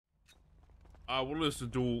Well, listen,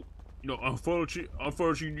 dude. You know,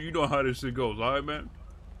 unfortunately, you know how this shit goes, all right, man?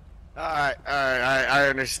 All right, I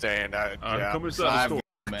understand. Yeah, come inside the store.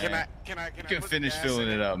 Man. Can I you can finish filling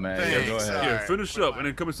it up, man. Thanks. Yeah, go ahead. Yeah, finish up and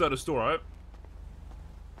then come inside the store, all right?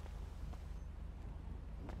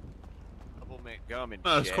 Gum and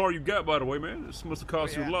Nah, this car you got, by the way, man. This must have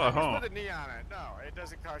cost you a lot, huh? Put a neon on it. No, it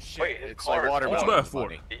doesn't cost shit. Wait, it's like watermelon. What's that for?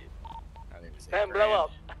 Didn't blow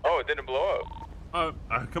up. Oh, it didn't blow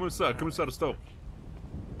up. Come inside. Come inside the store.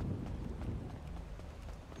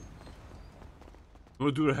 You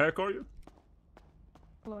wanna do the hack, are you?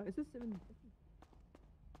 Hello, is this 7? You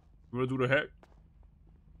wanna do the hack?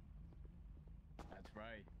 That's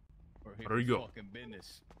right. There you go. Fucking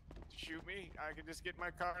business. Shoot me, I can just get my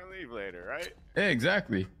car and leave later, right? Yeah,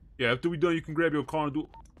 exactly. Yeah, after we done, you can grab your car and do.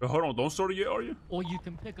 Hold on, don't start it yet, are you? Or you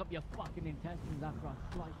can pick up your fucking intestines after I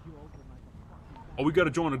slice you open like a fucking... Oh, we gotta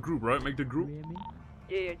join the group, right? Make the group.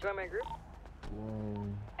 Yeah, join my group. Whoa.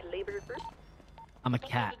 A labor group. I'm a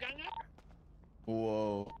cat.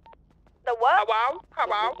 Whoa. The what? Wow.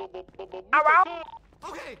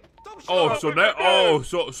 Okay, don't shoot. Oh, so now,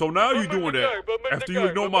 so now you doing that after you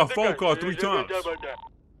ignore my phone call 3 times.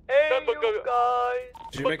 Hey, you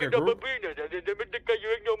guys. Did you make a group?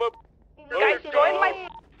 Guys, join my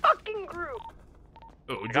fucking group.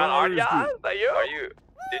 Oh, join this group. Are you?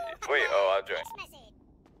 Wait, I'll join.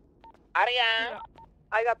 Aria.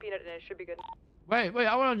 I got peanut in it. Should be good. Wait,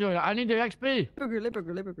 I want to join. I need the XP.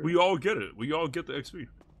 We all get it. We all get the XP.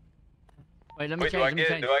 Wait, let me Wait, change.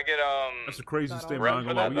 do I get That's the craziest thing, rent man. for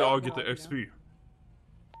I'm gonna lie. that, We all get the XP.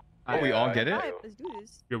 Oh, we all get it? Let's do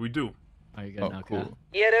this. Yeah, we do. Oh, you got Oh, cool.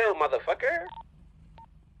 You do, motherfucker.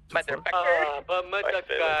 Motherfucker.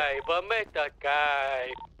 Bumeta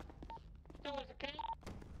guy.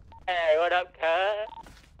 Hey, what up,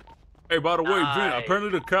 cut? Hey, by the way, Vin, Nice.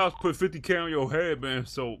 apparently the cops put 50K on your head, man.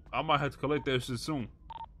 So I might have to collect that shit soon.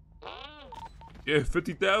 Yeah,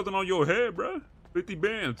 50,000 on your head, bro. 50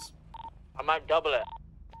 bands. I might double it.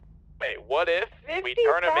 Wait, what if we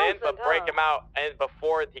turn him in but break him out and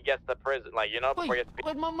before he gets to prison, like, you know, before he gets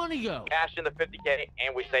Where'd my money go? cash in the 50K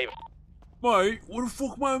and we save him? Mate, where the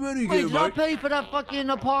fuck my money Wait, get, did I mate? pay for that fucking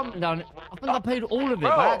apartment down there? I think I paid all of it by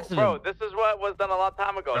Bro, accident. this is what was done a long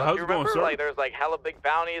time ago. How's Don't it you going, remember? sir? Like, there's like hella big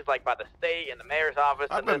bounties, like by the state and the mayor's office.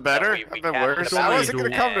 I've and been then better. we I've been cashed worse. the I bounty, wasn't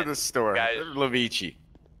gonna come to and the store. guys- Lavici.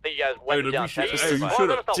 you guys went Hey, down Lavici, 10 hey, you years.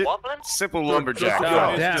 should've- Simple lumberjack. just- God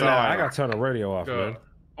Yeah, damn, it's man. fine. I gotta turn the radio off, man.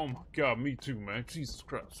 Oh my God, me too, man. Jesus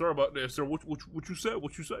Christ. Sorry about that, sir. What you said?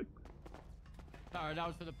 What you say? Sorry, that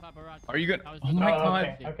was for the paparazzi. Are you gonna? That was Oh for my the God.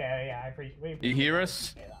 paparazzi. Okay, yeah, I appreciate. You hear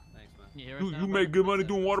us? You hear us now, You bro? make good money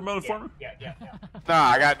doing watermelon farming? Yeah. Nah,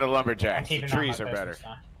 I got the I'm lumberjacks. The keeping that trees my are better.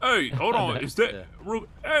 personal stuff. Hey, hold on. Is that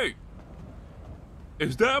hey?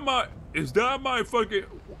 Is that my fucking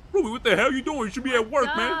Ruby? What the hell you doing? You should be at work,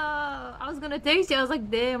 man. I was gonna text you. I was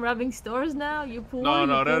like, damn, robbing stores now. You poor. No, you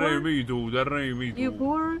that poor? ain't me, dude. That ain't me, dude. You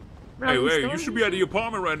poor. Hey, Robbing you stores? should be at the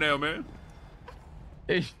apartment right now, man.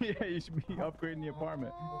 Yeah, you should be upgrading the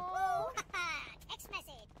apartment.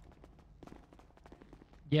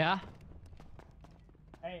 Yeah?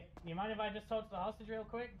 Hey, you mind if I just talk to the hostage real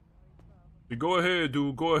quick? Hey, go ahead,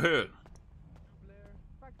 dude. Go ahead.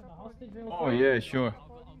 The hostage real Oh quick? yeah, sure.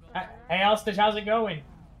 Hey, hostage, how's it going?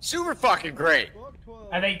 Super fucking great.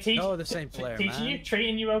 Are they Oh, the same player, teaching man. you,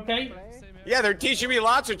 treating you okay? Yeah, they're teaching me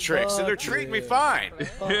lots of tricks, and they're treating me fine.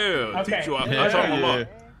 Yeah, Okay. teach you. I taught my mom.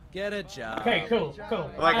 Get a job. Okay, cool.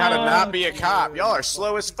 Like how to not be a cop. Y'all are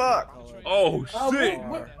slow as fuck. Oh shit,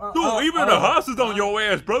 what- dude! Even the hostage on your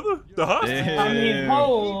ass, brother. The hostage. I mean,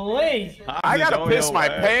 holy. I gotta piss my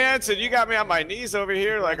pants, and you got me on my knees over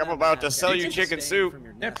here like I'm about to sell you chicken soup. I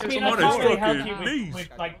mean, on I his can't really help fucking you knees. with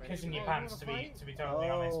like pissing your pants, to be totally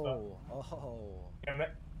honest. But yeah,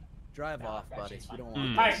 but- Drive off, buddy. You don't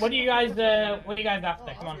want. Alright, what do you guys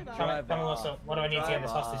after? Come on, tell me what's up. What do I need to get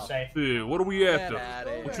this hostage safe? Yeah, what are we after? outta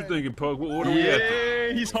here. What you thinking, Pug? What are we after?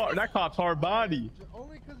 Yeah, he's hard. That cop's hard body.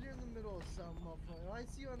 Only because you're in the middle of something, motherfucker. I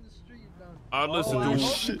see you on the street, you're done. Listen, Oh, dude.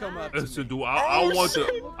 shit. Come up to Listen, me.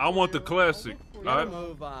 dude. I want the classic. Alright?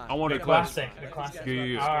 Move on. I want The the classic. classic.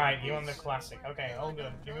 Yeah. Alright, you want the classic. Okay, all good.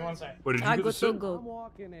 Give me one sec. Wait, did you I get the good to suit? go.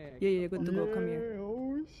 Yeah, good to go. Come here.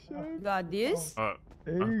 Oh shit. Got this. Alright.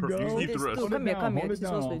 There you Perfect. go. You keep the rest. Come here. Hold This it is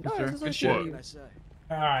down, so sweet. Oh, officer. this is so Good sweet. shit. What I say?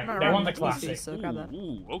 Alright, I'm they around want the the classic. Tuesday, so grab that.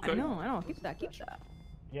 Ooh, I okay. know. Keep that.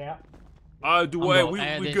 Yeah. Alright, dude. I'm Hey, gonna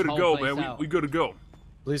add we this good to whole go, place man. out. We good to go.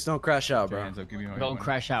 Please don't crash out, Put your bro. hands up. Give me your Don't hand.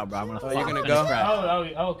 crash out, bro. I'm gonna Oh, you fucking gonna finish go? crash.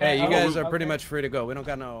 Oh, okay. Hey, you guys are okay. pretty much free to go. We don't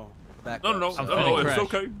got no backup. No, I'm no, finna it's crash.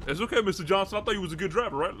 okay. It's okay, Mr. Johnson. I thought you was a good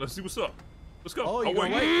driver, right? Let's see what's up. Let's go. Oh, you I'll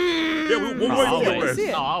gonna wait? Yeah, we'll Oh, wait I'll for your wait.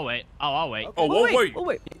 ass. Oh, I'll wait. Oh, I'll wait. Oh, we'll wait. Oh,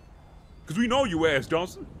 wait. Cause we know you ass,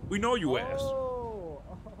 Johnson. We know you ass.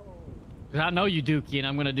 Cause I know you, Dookie, and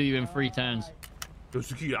I'm gonna do you in 3 turns. Yo,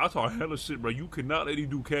 Sakita, I talk hella shit, bro. You cannot let these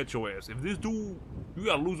dude catch your ass. If this dude, you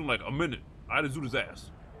gotta lose him like a minute. I just do his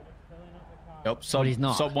ass. Yep, But he's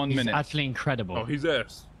not. sub 1 He's minute. actually incredible. Oh, he's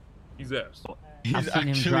ass. He's ass. I've seen him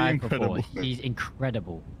actually drive incredible. before. He's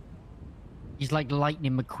incredible. He's like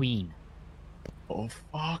Lightning McQueen. Oh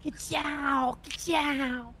fuck. Ka-chow!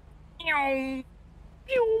 Ka-chow!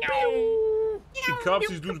 See, cops,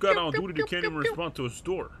 these dudes got on duty. They can't even respond to a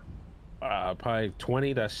store. Probably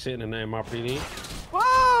 20 that's sitting in the MRPD. Whoa!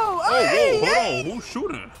 Oh, whoa, hold on. Who's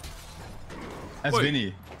shooting? That's Wait.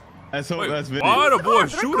 Vinny. That's Wait, Vinny. why the boy Red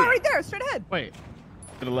car shooting? right there, straight ahead. Wait,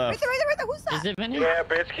 To the left. Right there. Who's that? is it Vinny? Yeah,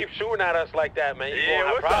 bitch, keep shooting at us like that, man. You Yeah, gonna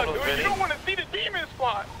have what's up, problems, dude? You Vinny. don't want to see the demon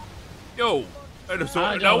spot. Yo, hey, so,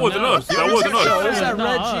 I that don't wasn't know. us. That wasn't Yo, us. where's that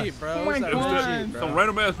Not us. red Jeep, bro? Oh Where's my that God. red Jeep, Some bro?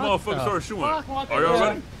 random ass What motherfucker the started shooting. fuck? Are y'all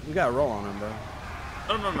ready? We got to roll on him, bro.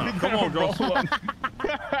 No. Come on, Johnson.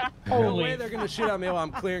 No way they're gonna shoot at me while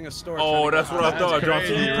I'm clearing a store. Oh, trying to that's get what I out. thought,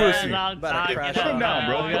 Johnson. You pussy. Better crash Put him out. down,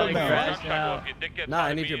 bro. We Put him gotta down. crash out. Nah,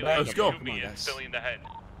 I need your back. Let's go. Shoot me and fill in the head.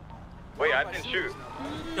 Wait, I didn't shoot.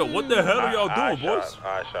 Yo, what the hell are y'all I doing, boys? shot.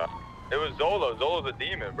 I shot. It was Zolo. Zolo's a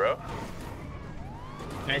demon, bro.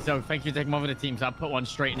 Okay, so thank you for taking over the team, so I put one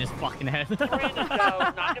straight in his fucking head. Knock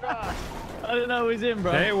it off. I didn't know it was him,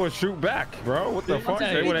 bro. They would shoot back, bro. What the fuck?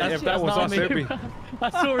 They would That's if that was not us, me, it'd be. bro. I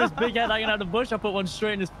saw his big head hanging out the bush. I put one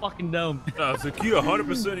straight in his fucking dome. Nah, Zakia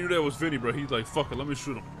 100% knew that was Vinny, bro. He's like, fuck it, let me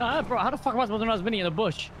shoot him. Bro, how the fuck was I supposed to know I was Vinny in a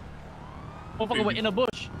bush? Motherfucker went in a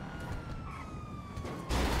bush.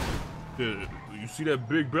 Yeah, you see that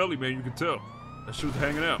big belly, man, you can tell. That shit's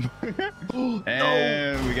hanging out.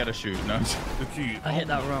 And we gotta shoot. No. Zakia. I hit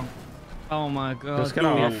that wrong. Oh my god. Just get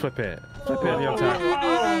on, flip it. Flip it, yo, top.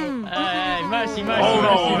 Hey, mercy. Hold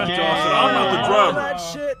on, mercy. Johnson. I'm not the All driver. that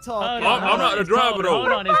shit talking. I'm not the driver, though.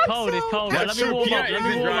 Hold on, it's cold. It's cold. That's Let me true. warm up. Peanut Let me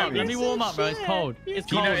isn't warm up. driving. Let me warm up, bro. It's cold.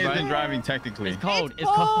 It's cold, Peanut isn't bro. driving technically. It's cold. It's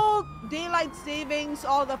Oh, cold. daylight savings,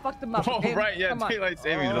 all the fucked them up. Oh okay? right, yeah, Come on. daylight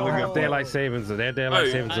savings. Look up Daylight savings. Their daylight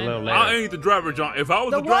Hey, savings a little I later. ain't the driver, John. If I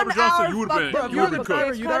was the The driver, 1 Johnson, hour you would fuck, have bro. been, If you you're would the have been driver,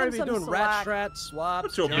 cooked. you'd Cut already him be some doing rat slack. strat swaps.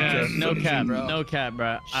 What's your jumps, bitch ass? No cap. bro. No cap,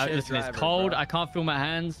 bro. Shit Listen, it's driver, cold. bro. I can't feel my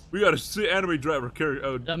hands. We got a sit anime driver carry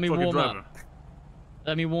Let me fucking warm driver. up.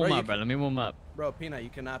 Let me warm Bro, you up, bro. Let me warm up. Bro, Peanut, you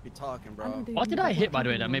cannot be talking, bro. What did I hit, by the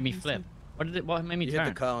way, that made me flip? What made me You turn?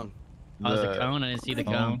 hit the cone. Oh, it was the cone. I didn't see the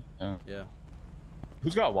cone. Yeah. Yeah.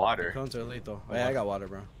 Who's got water? Cones are lethal. Oh, yeah, I got water,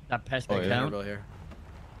 bro. That pest Oh, that yeah. count. Real here.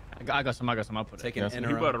 I got some. I'll put it. Take an Yes, You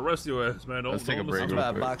interim. better rest your ass, man. Don't, Let's take a don't break listen I'm to real about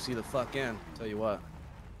to quick. box you the fuck in. Tell you what.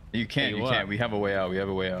 You can't. You what? can't. We have a way out. We have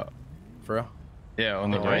a way out. For real? Yeah, on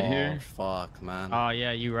the right here. Fuck, man. Oh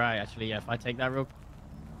yeah, you're right. Actually, yeah. If I take that real.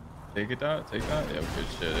 Take it out. Take that. Yeah, good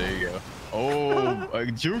shit. There you go. Oh,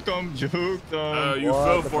 juked him. Juked him. You What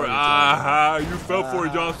fell the for it. fuck you You fell for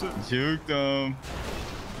it, Johnson. Juked him.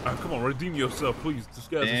 Come on, redeem yourself, please. This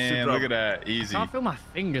guy's a shit Damn, driver. look at that. Easy. I can't feel my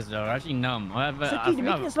fingers though. They're actually numb. I Zakid, think you're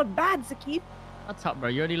making us look bad, Zakid. What's up, bro?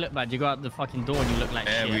 You already look bad. You go out the fucking door and you look like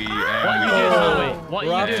And shit. we. What are you doing, Oh. Maui? What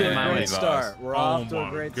We're are off you to doing, a Maui? great start. We're off to a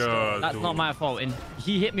great start. That's not my fault. And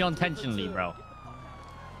he hit me intentionally, bro.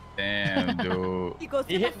 Damn, dude. He goes,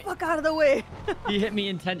 He get hit the me. fuck out of the way. He hit me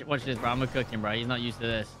intentionally. Watch this, bro. I'm a cooking, bro. He's not used to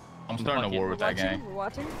this. I'm starting a war with that gang. We're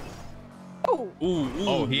watching. Oh. Ooh,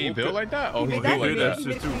 Oh, he ain't built like that? Oh, He he made built that? like He that.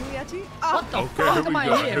 made shit a too. queen Yachi? What the Okay, fuck here am we I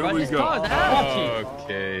go, here, here bro? we This go. car's ass.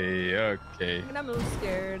 Okay, okay. And I'm a little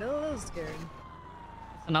scared. A little scared.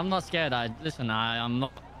 And I'm not scared. I'm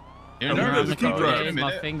not. You're I'm nervous, nervous, keep bro. driving. Wait a My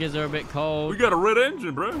minute. fingers are a bit cold. We got a red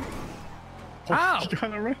engine, bro. Ow!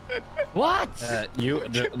 What?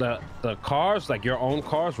 The cars, like your own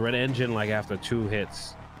cars, red engine like after 2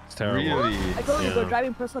 hits. It's terrible. Really? I told you, bro, Yeah.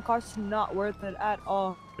 driving personal cars is not worth it at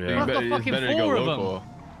all. Yeah. What the It's fucking better to go 4 of them? local.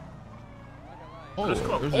 Oh, Let's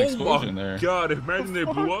go. there's an Oh explosion my there. god, imagine they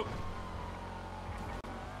blew up.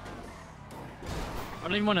 I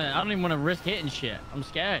don't even want to risk hitting shit. I'm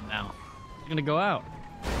scared now. It's gonna go out.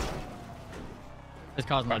 This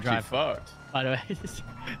car's not Actually driving. fucked. By the way,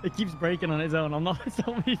 it keeps breaking on its own. I'm not. It's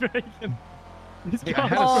not me breaking. This Hey, I car's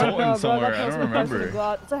had a Oh, soul no, in bro, somewhere. that I car's don't the car's gonna remember. go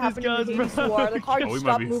out. That's what happened in guy's the Hades bro. War. The car Oh, just we might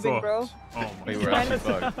stopped be moving, fucked. bro. Oh my Wait, god. we're actually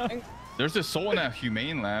fucked. There's a soul in that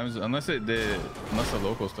humane labs, unless the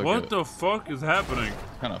locals took What it. the fuck is happening?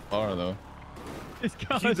 Kind of far though. This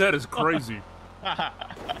car's Dude, that is crazy.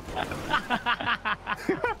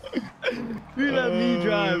 You let me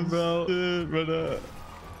drive, bro. Shit, brother.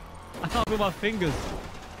 I can't feel my fingers.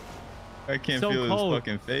 I can't So feel cold. his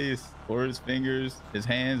fucking face or his fingers, his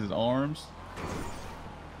hands, his arms.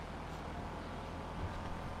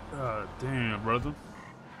 God damn, brother.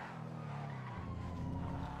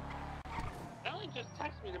 just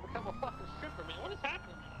text me to become a fucking stripper, man. What is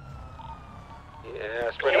happening?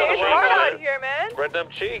 Yeah, spread Yeah, them it's cheeks, hard man. out here, man. Spread them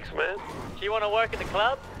cheeks, man. Do you want to work in the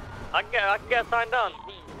club? I can get signed on.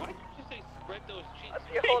 Why did you say spread those cheeks?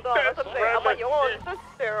 Okay, hold on. That's what I'm saying. I'm like, yo, it's a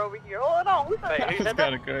stare over here. Hold on. Who's that? That's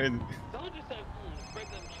kind of crazy. Someone just said, spread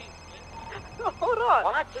them cheeks, man. Hold on.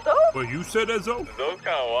 What? Well, you said that, Zoe? Those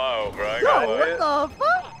kind of wild, bro. Yo, what the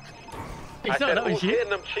fuck? I said, who's hitting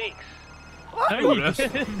them cheeks? Oh,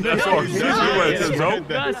 that's all you said, Zoe.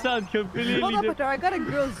 That sounds completely Hold up, different. I got a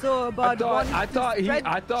girl Zoe about I thought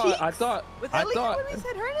With Ellie, thought when we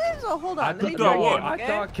said her name, so hold on. I let me thought, check what? in, I okay?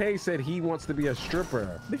 thought Kay said he wants to be a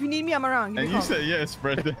stripper. But if you need me, I'm around. Give And me a you call. said, yeah,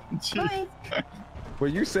 spread them cheeks. Well,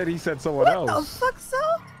 you said he said someone What the else. fuck, so?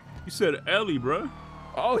 You said Ellie, bro.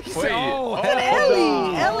 Oh, he Wait, said, oh, oh, hell Ellie.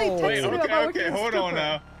 no. Ellie texted Wait, me about okay, working as a hold on stripper.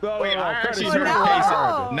 now. No, Wait, no, I actually Curtis, heard no. Kay say,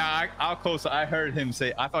 No. nah, I'll close. I heard him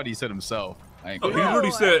say, I thought he said himself. I ain't Oh, he gonna-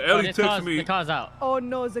 literally said Oh, Ellie this texted car's, me. the car's out. Oh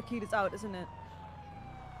no, Zakit is out, isn't it?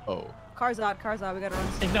 Oh. Car's out, car's out. We gotta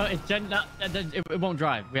run. No, it won't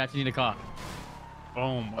drive. We actually need a car.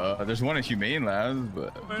 Oh my. There's one in Humane Labs,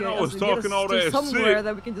 but Man, I was talking all that somewhere shit.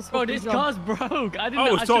 that we can just Bro, this car's broke. I didn't.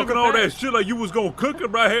 I was should've talking all repaired that shit like you was gonna cook it,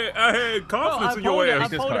 bro. I had confidence in your pulled it. ass. take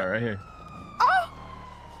this pulled car right here.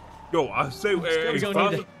 Yo, I say, hey, We don't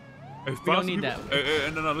five- need it. hey, We five don't need people- that.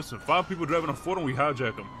 Hey, no, listen. 5 people driving a Ford and we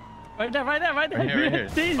hijack them. Right there. Right here.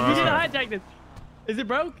 See, we need to hijack this. Is it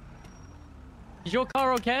broke? Is your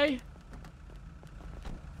car okay?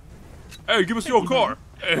 Hey, give us your car.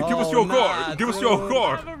 Hey, give us your car. Give us your I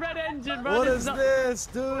car. have a red engine, bro. What This is not- this,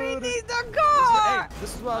 dude? We need the Hey, car!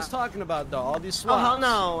 this is what I was talking about, though. All these Oh, swaps. hell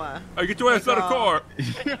no. Hey, get your ass out of the car.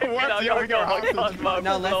 What? Yo,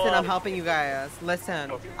 No, listen, I'm helping you guys.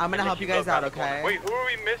 Listen, I'm gonna help you guys out, okay? Wait, who are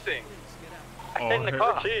we missing? Oh, in the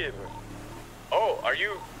hell. car. Oh, are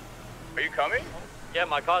you coming? Yeah,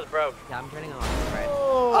 my car's broke. Yeah, I'm turning on. Right.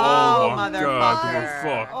 Oh, my motherfucker. God, we're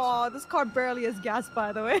fucked. Oh, this car barely has gas,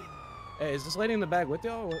 by the way. Hey, is this lady in the back with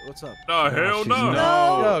y'all? What's up? Nah, hell she's no.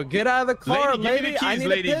 not. Yo, get out of the car, Lady, give me the I keys, need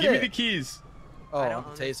lady. to Give me pit the it. keys. Oh, I I'm don't own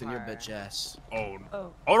this tasting your car. bitch ass. Oh,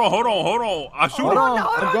 Oh. hold on. I shoot Hold him. on,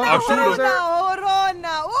 Hold I'm on, going. I'll shoot hold him. on, hold on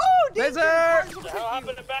now. Ooh, these Laser! What the hell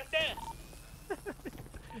happened back there?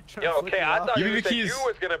 Yo, okay, I thought Give me you the said keys. you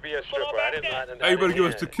was gonna be a stripper. I didn't know. Hey, you better give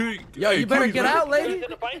us the key. Yo, Hey, you better keys, get man. out, lady. Is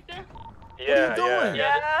it a bike there? Yeah, doing?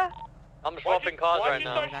 Yeah. I'm swapping cars why'd right you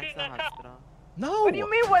now. start Back to shooting the that cop? hospital. No. What do you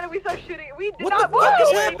mean? What did we start shooting? We did What not. the fuck is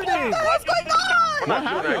Whoa! happening? What's going on? What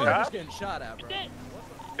happened? We're just getting shot at, bro. Did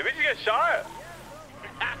we just get shot?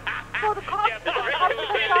 Bro, the cops just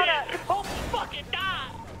shot at. Oh, fucking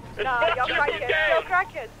God! Nah, y'all crackheads. Y'all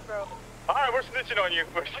crackheads, bro. All right, we're snitching on you.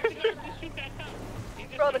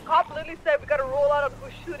 Bro, the cop literally said we gotta roll out on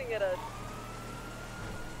who's shooting at us.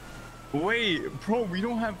 Wait, bro, we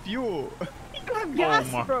don't have fuel. We don't have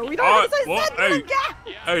gas, my- bro. We don't All have right, well, gas. We don't have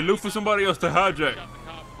gas. Hey, look for somebody else to hijack.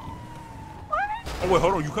 Oh, wait,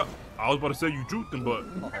 hold on. I was about to say you juked him, but Oh,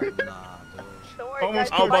 nah, dude. Don't worry,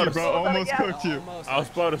 Almost guys. cooked you, We'll bro. roll out Almost gas. cooked you. I was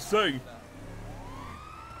about to say.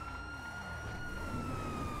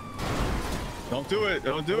 Don't do it.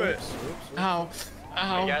 Don't do it. Ow.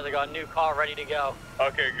 Hey guys, I got a new car ready to go.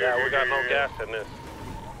 Okay, good. Yeah, we good, got good, no good. gas in this.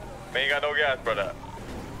 Man, you got no gas, brother.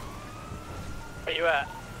 Where you at?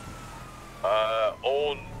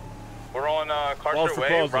 We're on Carter Boston Way,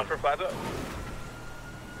 Plaza. Rockford Plaza.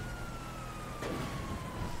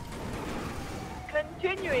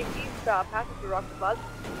 Continuing east, passing through Rockford Plaza.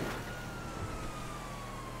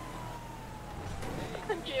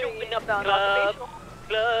 Continuing east, down Occupational.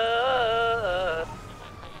 Club.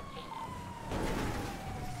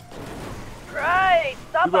 Right,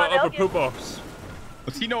 stop You got on upper Elgin. pillbox.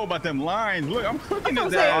 What's he know about them lines? Look, I'm cooking That's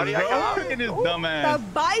his what ass, I'm bro. saying. Look at this Ooh, dumbass. The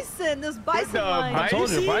bison, this bison The line. I told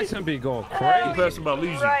you, Bison? Bison be going You crazy. passing by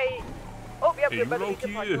Legion. Right. Oh, yep, Hey, you're you better low be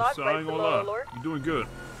key parking is, lot, so I right ain't below gonna lie. lower. You're doing good.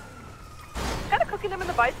 Kind of cooking them in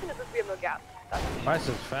the bison is just we have no gas. That's the issue.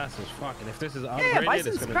 Bison's fast as fuck, and if this is Yeah, upgraded,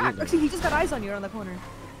 bison's it's gonna cracked. be Actually, he just got eyes on you around the corner.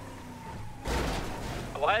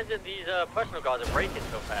 Why is it these personal cars are braking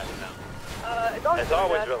so fast now? It's always, It's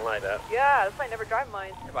always been been like that. Yeah, that's why I never drive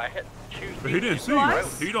mine. If I hit choose But he didn't see you, No right?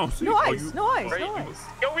 ice? He don't see No you. Oh, ice, you- no ice, Crazy. no ice.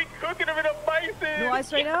 Yo, we cooking him in a bison. No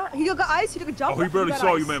ice right now? He got ice, he took a jump. Oh, he barely got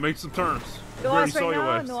saw ice. you, man. Make some turns. He No barely ice right saw your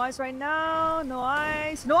now, ass. no ice right now, no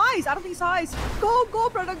ice. No ice, I don't think he saw ice. Go, go,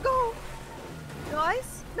 brother, go. No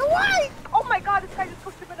ice? No ice! Oh my god, this guy just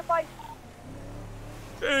cooked him in a bite.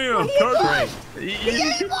 Damn, He Kurt. washed!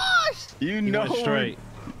 He washed! You He know went straight.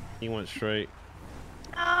 He went straight.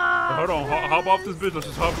 Ah, Hold on, hop off this bitch. Let's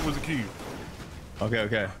just hop in with the key.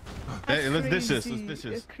 Okay. Hey, let's dish this. Let's dish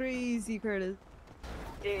It's this. crazy, Curtis.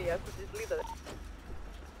 Yeah, so just leave it.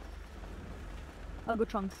 I'll go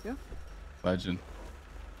trunks, yeah? Legend.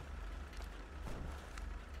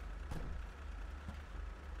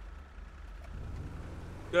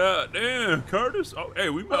 God damn, Curtis. Oh, hey,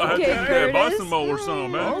 we might Okay, have to do that Curtis. Boston mode or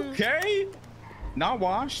something, man. Okay. Not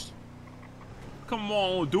washed. Come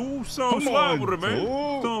on, dude. Some Come slide on, with it, man.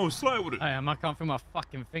 dude. Some slide with it. Hey, I'm not coming through my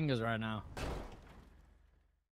fucking fingers right now.